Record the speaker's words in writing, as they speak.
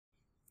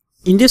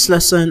In this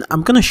lesson,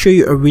 I'm going to show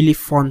you a really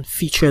fun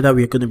feature that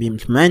we're going to be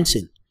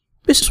implementing.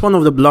 This is one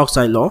of the blogs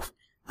I love,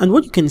 and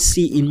what you can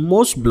see in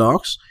most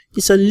blogs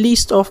is a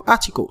list of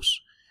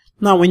articles.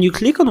 Now, when you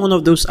click on one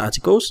of those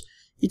articles,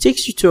 it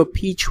takes you to a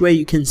page where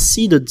you can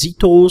see the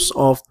details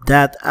of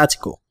that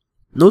article.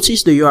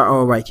 Notice the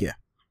URL right here.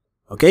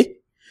 Okay?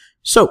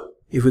 So,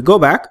 if we go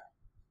back,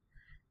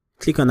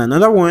 click on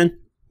another one,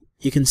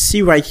 you can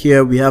see right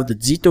here we have the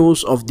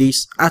details of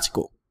this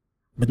article.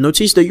 But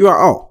notice the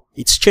URL,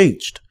 it's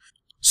changed.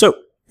 So,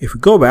 if we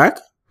go back,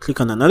 click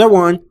on another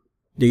one,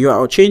 the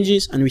URL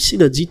changes and we see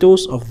the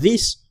details of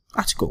this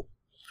article.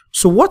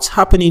 So what's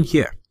happening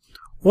here?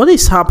 What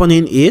is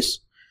happening is,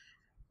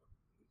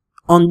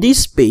 on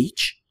this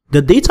page,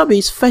 the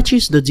database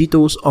fetches the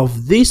details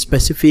of this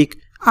specific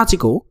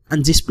article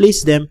and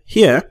displays them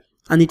here,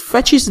 and it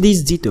fetches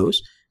these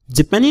details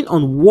depending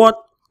on what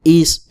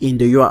is in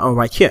the URL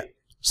right here.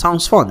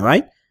 Sounds fun,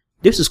 right?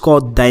 This is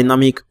called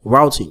dynamic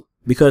routing,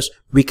 because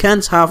we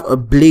can't have a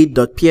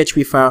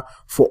blade.php file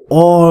for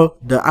all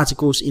the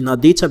articles in our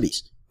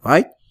database,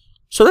 right?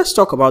 So let's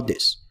talk about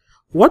this.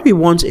 What we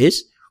want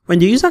is, when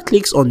the user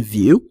clicks on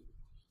view,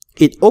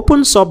 it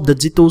opens up the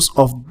details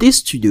of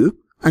this to-do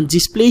and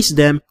displays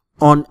them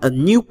on a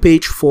new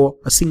page for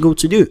a single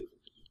to-do.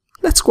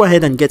 Let's go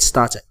ahead and get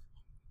started.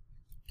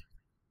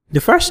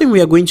 The first thing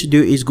we are going to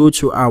do is go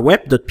to our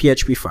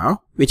web.php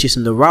file, which is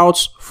in the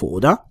routes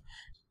folder.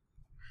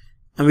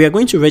 And we are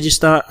going to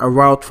register a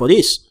route for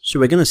this. So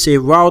we're going to say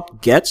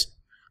route get,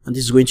 and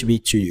this is going to be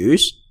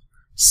to-dos,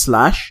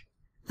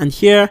 / and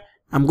here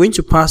I'm going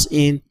to pass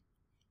in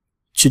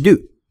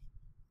to-do,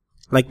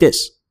 like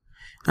this.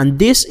 And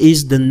this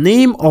is the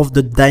name of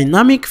the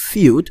dynamic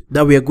field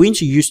that we are going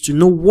to use to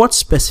know what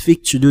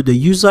specific to-do the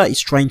user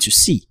is trying to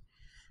see.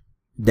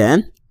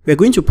 Then we're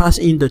going to pass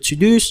in the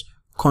to-dos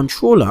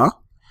controller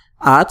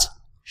at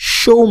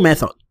show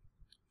method.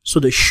 So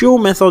the show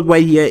method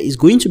right here is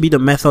going to be the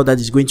method that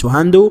is going to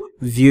handle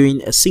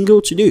viewing a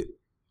single to-do.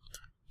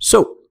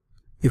 So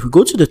if we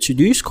go to the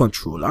to-dos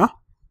controller,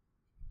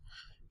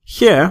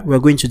 here we're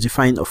going to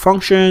define a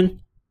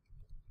function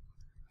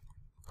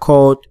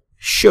called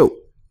show.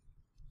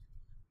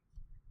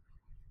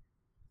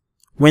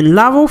 When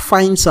Laravel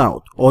finds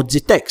out or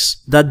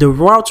detects that the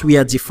route we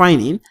are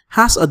defining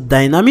has a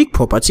dynamic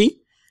property,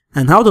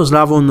 and how does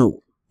Laravel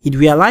know? It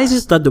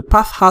realizes that the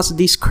path has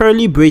these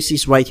curly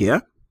braces right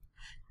here.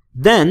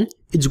 Then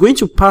it's going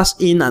to pass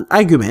in an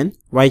argument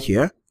right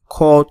here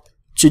called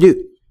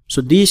to-do.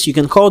 So this, you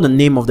can call the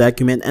name of the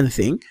argument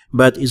anything,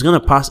 but it's going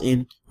to pass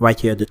in right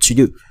here the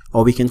to-do,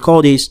 or we can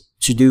call this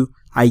to-do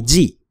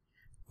ID.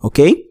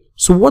 Okay,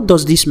 so what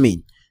does this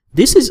mean?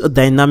 This is a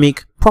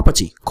dynamic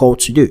property called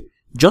to-do.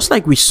 Just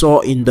like we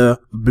saw in the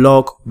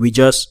blog we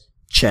just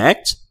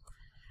checked,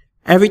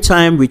 every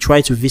time we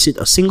try to visit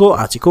a single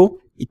article,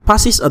 it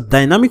passes a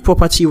dynamic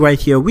property right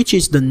here, which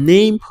is the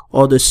name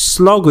or the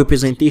slug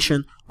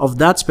representation of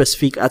that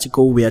specific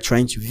article we are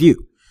trying to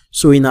view.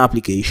 So in our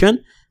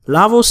application,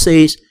 Laravel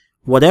says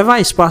whatever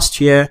is passed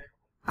here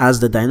as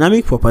the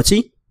dynamic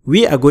property,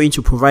 we are going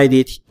to provide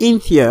it in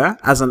here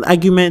as an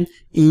argument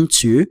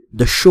into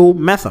the show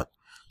method.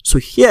 So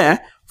here,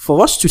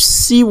 for us to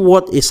see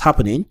what is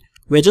happening,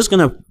 we're just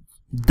going to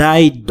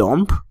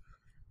dump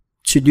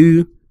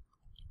to-do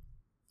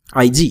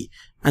ID.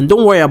 And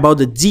don't worry about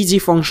the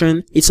DD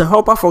function. It's a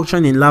helper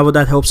function in Laravel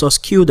that helps us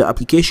kill the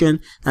application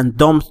and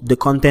dump the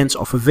contents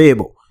of a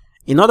variable.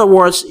 In other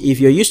words,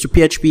 if you're used to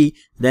PHP,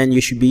 then you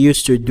should be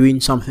used to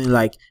doing something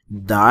like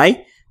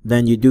die,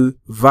 then you do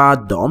var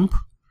dump,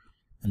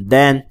 and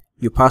then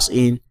you pass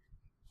in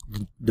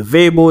the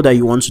variable that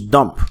you want to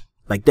dump,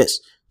 like this.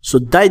 So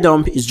die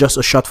dump is just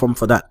a short form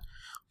for that.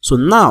 So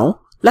now,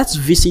 let's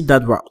visit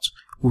that route.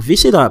 We'll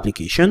visit our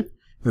application.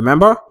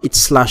 Remember,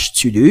 it's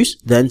 /todos,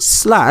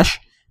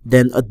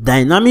 then a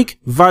dynamic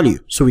value.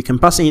 So we can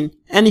pass in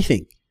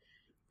anything.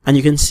 And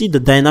you can see the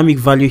dynamic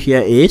value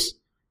here is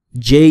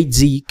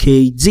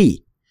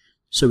JDKD.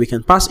 So we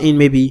can pass in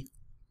maybe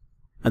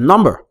a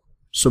number.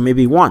 So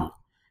maybe 1.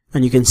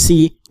 And you can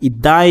see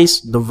it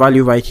dies the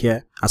value right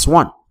here as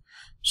 1.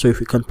 So if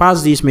we can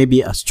pass this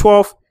maybe as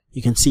 12,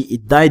 you can see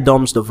it die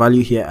dumps the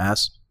value here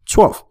as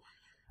 12.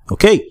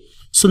 Okay.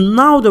 So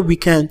now that we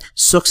can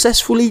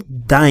successfully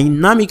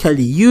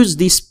dynamically use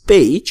this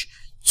page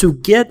to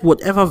get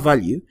whatever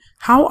value,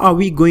 how are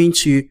we going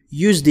to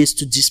use this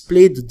to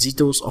display the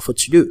details of a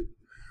to-do?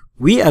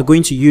 We are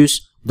going to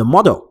use the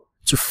model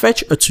to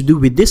fetch a to-do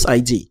with this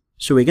ID.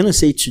 So we're going to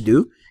say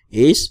to-do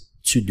is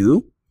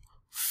to-do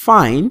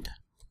find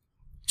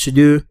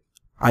to-do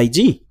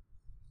ID.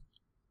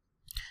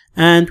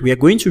 And we are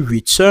going to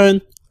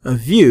return a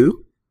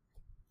view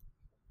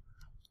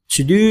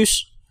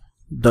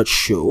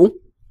to-dos.show.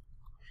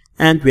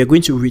 And we are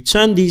going to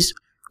return this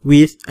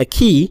with a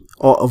key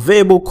or a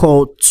variable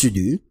called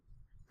to-do,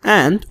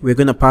 and we're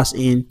going to pass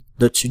in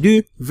the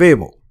to-do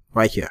variable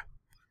right here.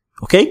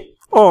 Okay,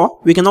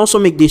 or we can also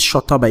make this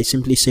shorter by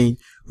simply saying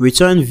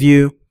return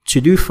view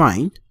to-do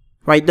find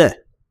right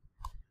there.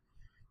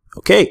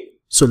 Okay,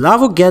 so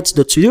Laravel gets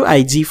the to-do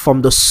ID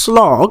from the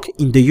slug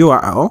in the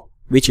URL,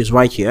 which is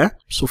right here.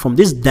 So from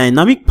this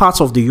dynamic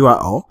part of the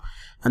URL,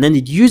 and then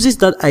it uses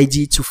that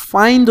ID to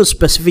find the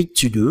specific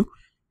to-do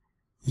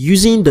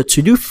using the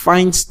to-do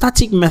find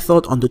static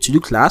method on the to-do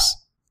class,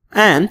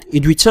 and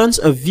it returns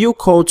a view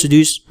called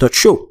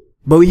todos.show.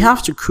 But we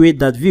have to create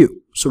that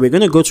view. So we're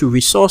going to go to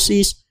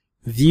resources,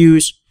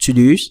 views,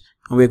 to-dos,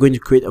 and we're going to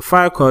create a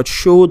file called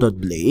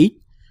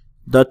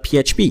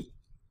show.blade.php.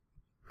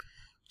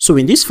 So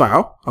in this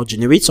file, I'll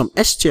generate some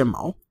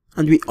HTML,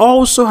 and we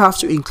also have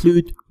to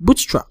include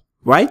Bootstrap,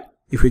 right?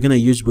 If we're going to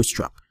use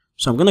Bootstrap.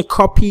 So I'm going to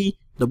copy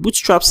the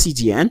Bootstrap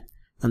CDN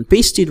and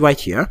paste it right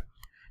here.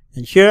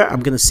 And here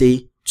I'm going to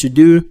say to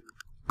do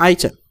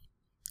item.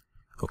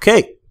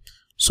 Okay.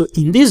 So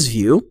in this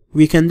view,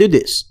 we can do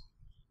this.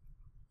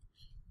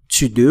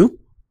 To do,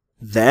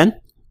 then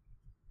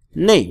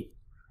name.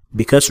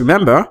 Because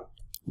remember,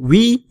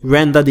 we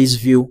render this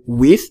view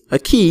with a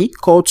key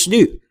called to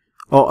do,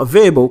 or a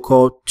variable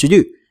called to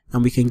do,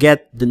 and we can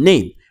get the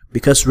name.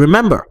 Because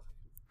remember,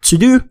 to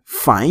do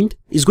find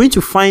is going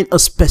to find a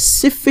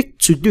specific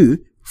to do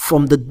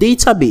from the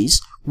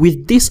database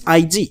with this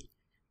ID.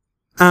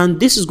 And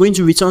this is going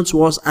to return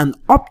to us an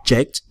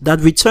object that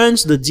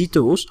returns the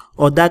details,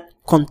 or that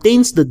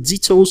contains the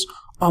details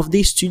of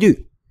this to do.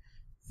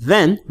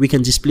 Then we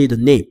can display the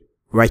name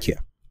right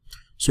here.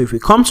 So if we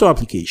come to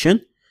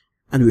application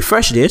and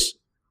refresh this,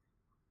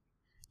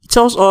 it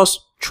tells us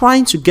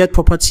trying to get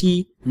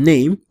property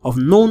name of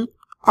known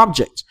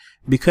object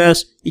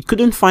because it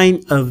couldn't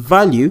find a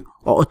value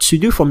or a to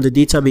do from the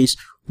database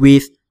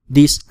with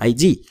this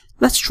ID.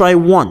 Let's try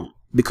 1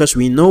 because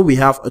we know we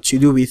have a to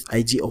do with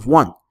ID of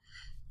 1.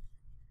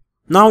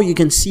 Now you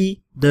can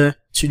see the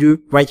to do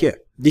right here.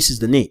 This is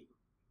the name.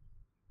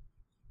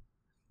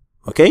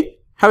 Okay,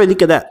 have a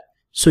look at that.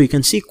 So you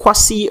can see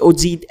quasi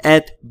audit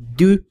at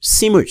do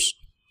simmers.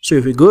 So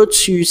if we go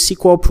to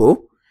SQL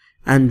Pro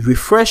and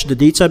refresh the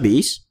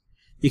database,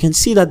 you can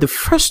see that the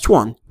first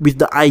one with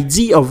the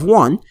ID of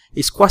 1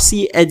 is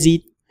quasi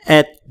edit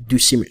at do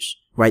simmers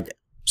right there.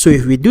 So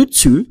if we do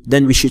 2,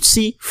 then we should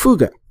see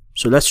Fugger.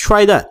 So let's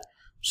try that.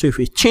 So if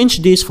we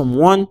change this from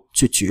 1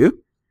 to 2,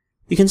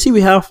 you can see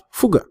we have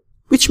Fugger,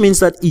 which means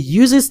that it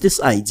uses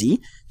this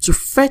ID to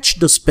fetch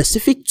the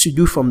specific to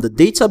do from the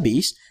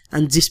database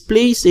and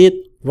displays it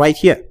right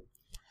here.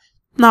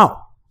 Now,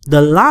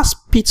 the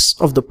last piece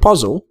of the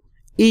puzzle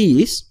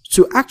is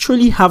to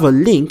actually have a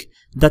link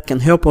that can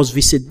help us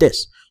visit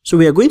this. So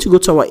we are going to go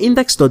to our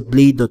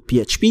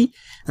index.blade.php,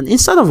 and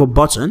instead of a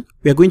button,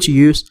 we are going to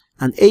use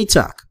an A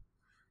tag.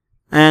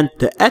 And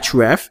the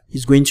href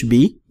is going to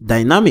be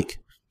dynamic.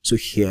 So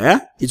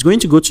here, it's going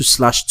to go to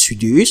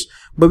 /todos,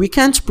 but we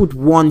can't put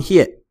 1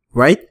 here,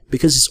 right?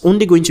 Because it's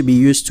only going to be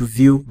used to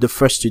view the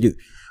first to do.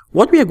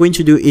 What we are going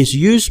to do is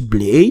use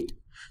Blade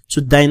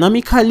to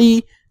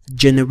dynamically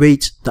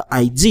generate the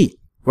ID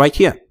right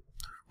here,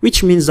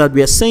 which means that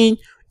we are saying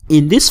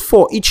in this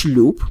for each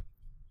loop,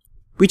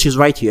 which is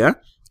right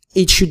here,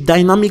 it should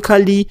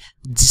dynamically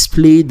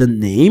display the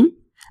name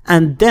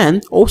and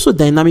then also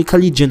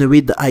dynamically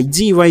generate the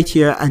ID right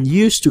here and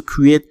use to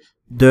create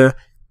the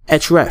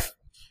href.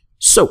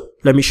 So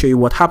let me show you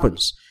what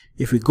happens.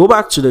 If we go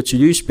back to the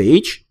to-dos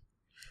page,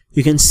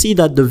 you can see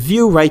that the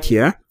view right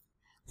here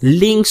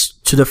links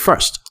to the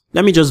first.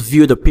 Let me just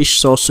view the page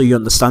source so you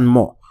understand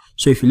more.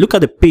 So if you look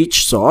at the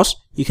page source,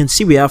 you can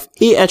see we have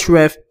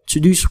ahref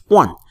todos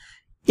 1,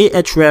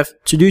 ahref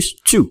todos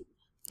 2,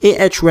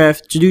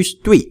 ahref todos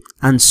 3,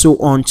 and so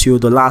on till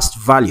the last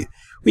value,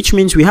 which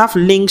means we have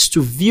links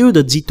to view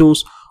the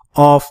details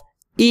of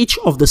each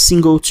of the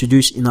single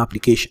to-dos in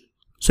application.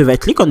 So if I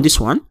click on this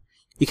one,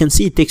 you can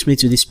see it takes me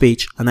to this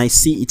page and I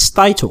see its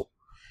title.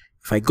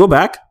 If I go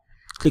back,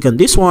 click on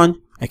this one,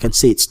 I can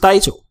see its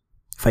title.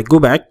 If I go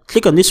back,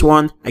 click on this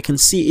one, I can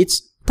see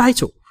its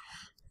title.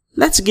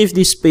 Let's give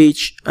this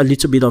page a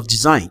little bit of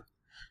design.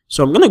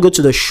 So I'm going to go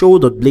to the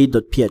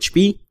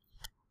show.blade.php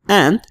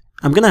and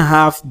I'm going to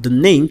have the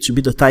name to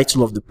be the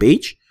title of the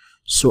page.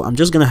 So I'm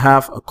just going to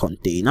have a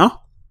container.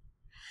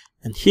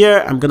 And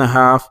here I'm going to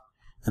have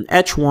an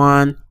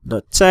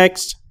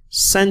h1.text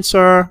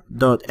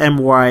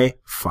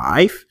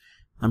center.my5.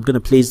 I'm going to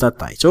place that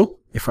title.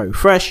 If I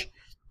refresh,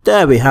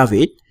 there we have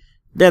it.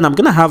 Then I'm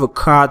going to have a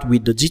card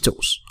with the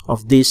details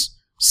of this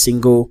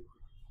single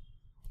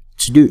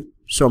to do.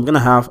 So I'm going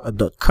to have a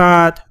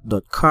 .card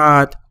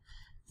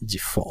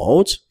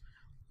default,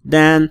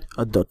 then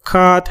a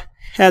 .card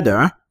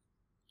header,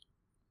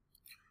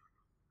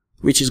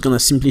 which is going to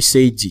simply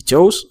say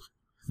details.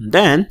 And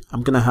then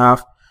I'm going to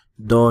have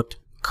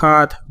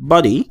 .card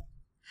body,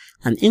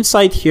 and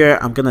inside here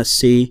I'm going to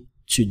say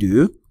to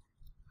do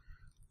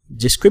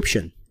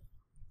description.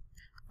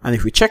 And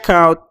if we check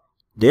out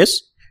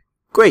this,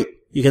 great,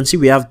 you can see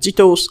we have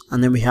details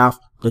and then we have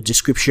the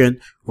description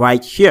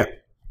right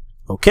here.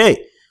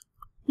 Okay,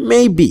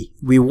 maybe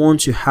we want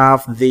to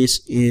have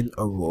this in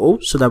a row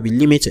so that we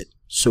limit it.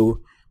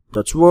 So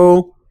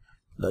 .row,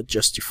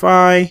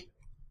 .justify,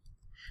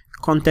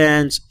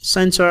 content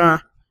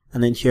center,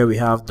 and then here we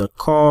have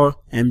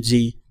 .call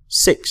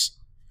md6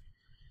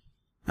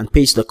 and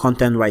paste the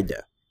content right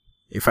there.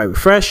 If I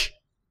refresh,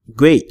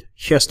 Great,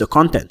 here's the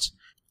content.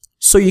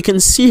 So you can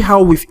see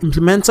how we've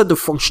implemented the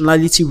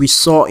functionality we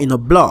saw in a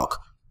block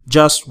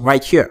just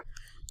right here.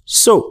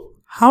 So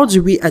how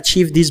do we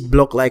achieve this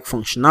block-like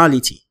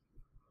functionality?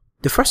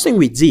 The first thing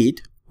we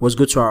did was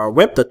go to our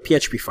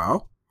web.php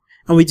file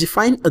and we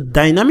defined a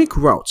dynamic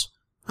route.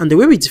 And the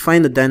way we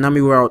define the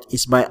dynamic route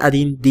is by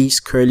adding these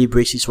curly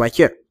braces right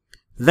here.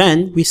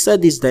 Then we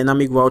said this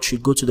dynamic route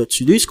should go to the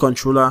to-dos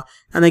controller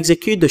and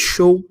execute the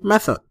show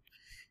method.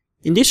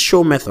 In this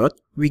show method,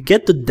 we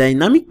get the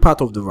dynamic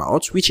part of the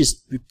route, which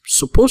is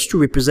supposed to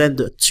represent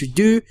the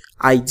to-do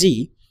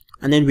ID,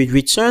 and then we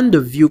return the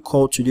view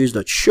called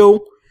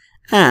todos.show,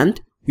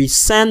 and we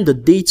send the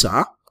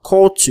data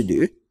called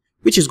to-do,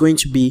 which is going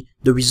to be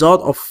the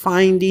result of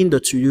finding the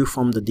to-do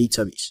from the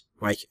database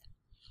right here.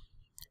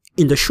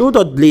 In the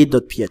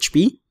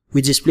show.blade.php,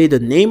 we display the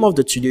name of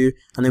the to-do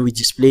and then we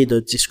display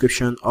the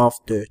description of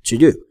the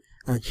to-do.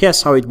 And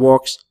here's how it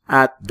works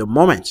at the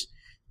moment.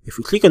 If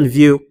we click on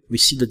view, we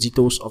see the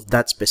details of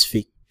that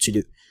specific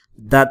to-do.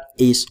 That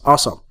is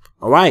awesome.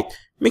 Alright,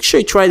 make sure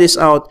you try this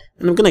out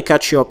and I'm going to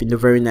catch you up in the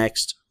very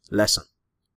next lesson.